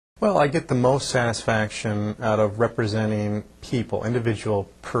Well, I get the most satisfaction out of representing people, individual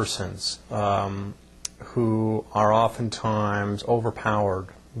persons, who are oftentimes overpowered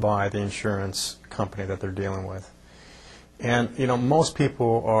by the insurance company that they're dealing with. And, you know, most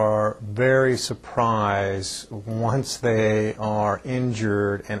people are very surprised once they are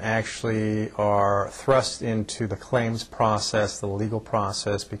injured and actually are thrust into the claims process, the legal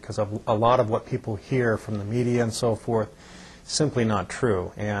process, because of a lot of what people hear from the media and so forth, simply not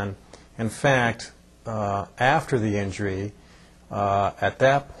true. And in fact, after the injury, at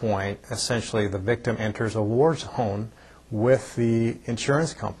that point, essentially the victim enters a war zone with the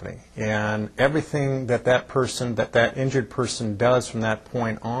insurance company, and everything that that injured person does from that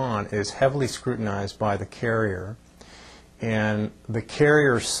point on is heavily scrutinized by the carrier, and the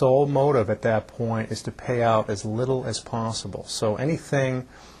carrier's sole motive at that point is to pay out as little as possible. So anything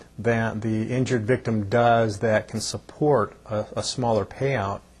that the injured victim does that can support a smaller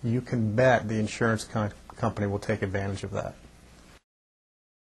payout, you can bet the insurance company will take advantage of that.